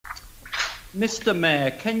Mr.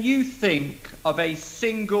 Mayor, can you think of a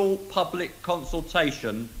single public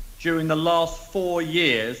consultation during the last 4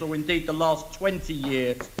 years, or indeed the last 20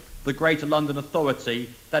 years, the Greater London Authority,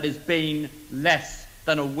 that has been less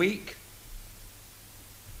than a week?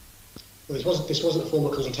 Well, this wasn't a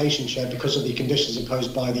formal consultation, Chair, because of the conditions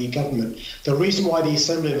imposed by the government. The reason why the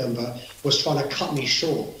Assembly member was trying to cut me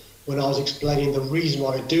short when I was explaining the reason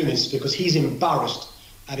why we're doing this is because he's embarrassed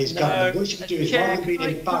at his government. What he should do is, rather than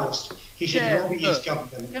being embarrassed, he should lobby his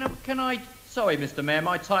government. Sorry, Mr. Mayor,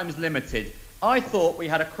 my time is limited. I thought we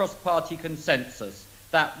had a cross-party consensus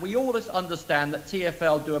that we all understand that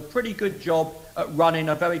TfL do a pretty good job at running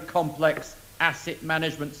a very complex asset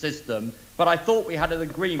management system, but I thought we had an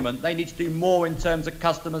agreement they need to do more in terms of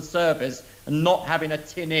customer service and not having a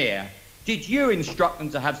tin ear. Did you instruct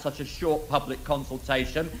them to have such a short public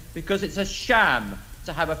consultation? Because it's a sham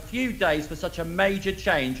to have a few days for such a major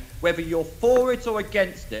change, whether you're for it or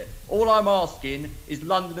against it. All I'm asking is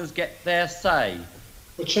Londoners get their say.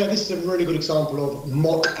 Well, Chair, this is a really good example of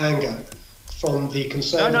mock anger from the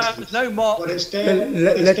Conservatives. No, there's no mock. But it's their,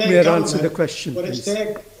 let me answer the question, but please.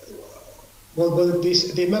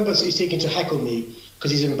 The member is seeking to heckle me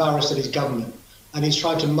because he's embarrassed at his government and he's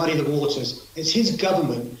trying to muddy the waters. It's his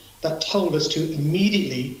government that told us to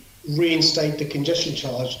immediately reinstate the congestion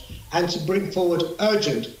charge and to bring forward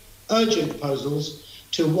urgent proposals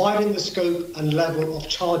to widen the scope and level of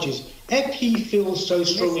charges. If he feels so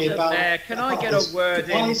strongly Mr. about Mayor, can I get a word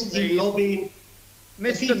in? Why isn't he lobbying?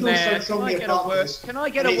 Mr. Mayor, can I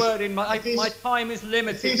get a word in? My time is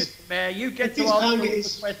limited, Mr. Mayor. You get to ask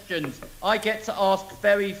the questions. I get to ask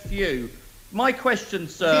very few. My question,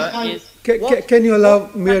 sir, is... Can you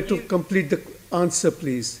allow Mayor to complete the answer,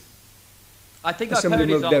 please? I think I've heard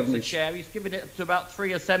his answer, Chair. He's given it to about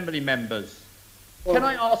 3 Assembly members. Well, can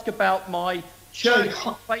I ask about my church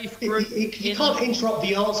faith group? He can't interrupt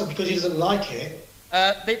the answer because he doesn't like it.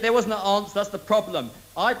 There wasn't an answer, that's the problem.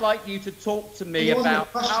 I'd like you to talk to me about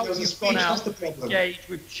how you've gone out to engage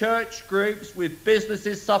with church groups, with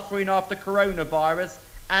businesses suffering after coronavirus,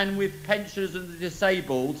 and with pensioners and the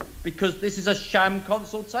disabled, because this is a sham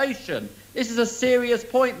consultation. This is a serious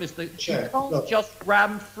point, Mr. Chair, you can't just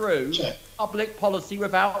ram through public policy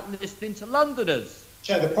without listening to Londoners.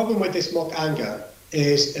 Chair, the problem with this mock anger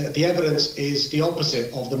is the evidence is the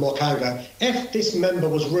opposite of the mock anger. If this member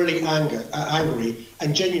was really angry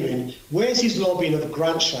and genuine, where's his lobbying of the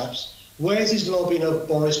grant shaps? Where's his lobbying of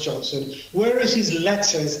Boris Johnson? Where is his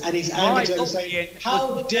letters and his anger to saying,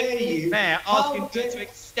 how dare you? Mayor asking to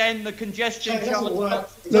extend the congestion charge.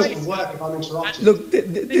 It doesn't work if I'm interrupted. Look,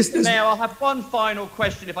 Mr. Mayor, I'll have one final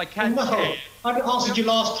question if I can. No, I haven't answered your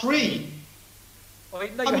last 3. Well,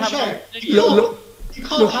 no, you haven't. You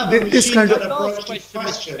can't have a machine gun approach to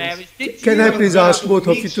questions. Can I please ask both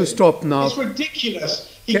of you to stop now? It's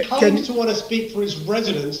ridiculous. He claims to want to speak for his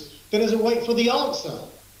residents, then doesn't wait for the answer.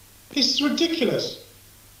 This is ridiculous.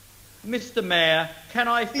 Mr. Mayor, can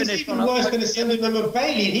I finish? It's even worse than Assembly Member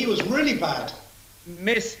Bailey, and he was really bad.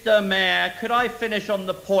 Mr. Mayor, could I finish on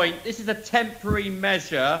the point? This is a temporary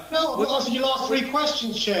measure. No, I've answered your last 3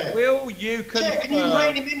 questions, Chair. Will you confirm? Chair, can you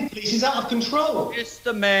rein him in, please? He's out of control.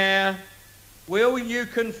 Mr. Mayor, will you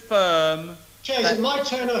confirm? Chair, is it my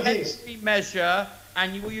turn or his? Measure,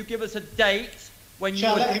 and will you give us a date when you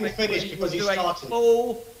Chair, will let him finish because he started. A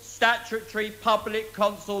full statutory public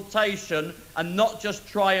consultation and not just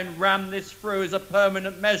try and ram this through as a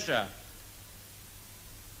permanent measure?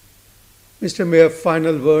 Mr. Mayor,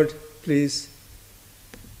 final word, please.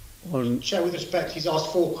 Chair, with respect, he's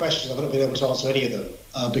asked 4 questions. I've not been able to answer any of them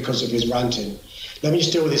because of his ranting. Let me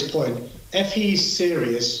just deal with this point. If he is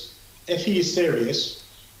serious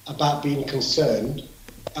about being concerned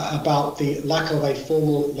about the lack of a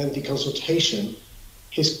formal, lengthy consultation,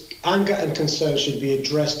 his anger and concern should be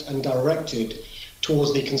addressed and directed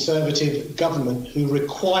towards the Conservative government who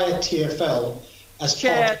require TfL as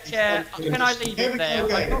Chair, can I leave it there?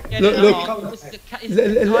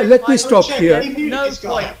 Let me stop here. No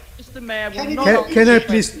point. Mr. Mayor, can I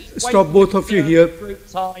please stop both of you here?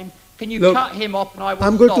 Can you cut him off and I will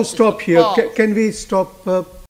I'm going to stop here. Can we stop?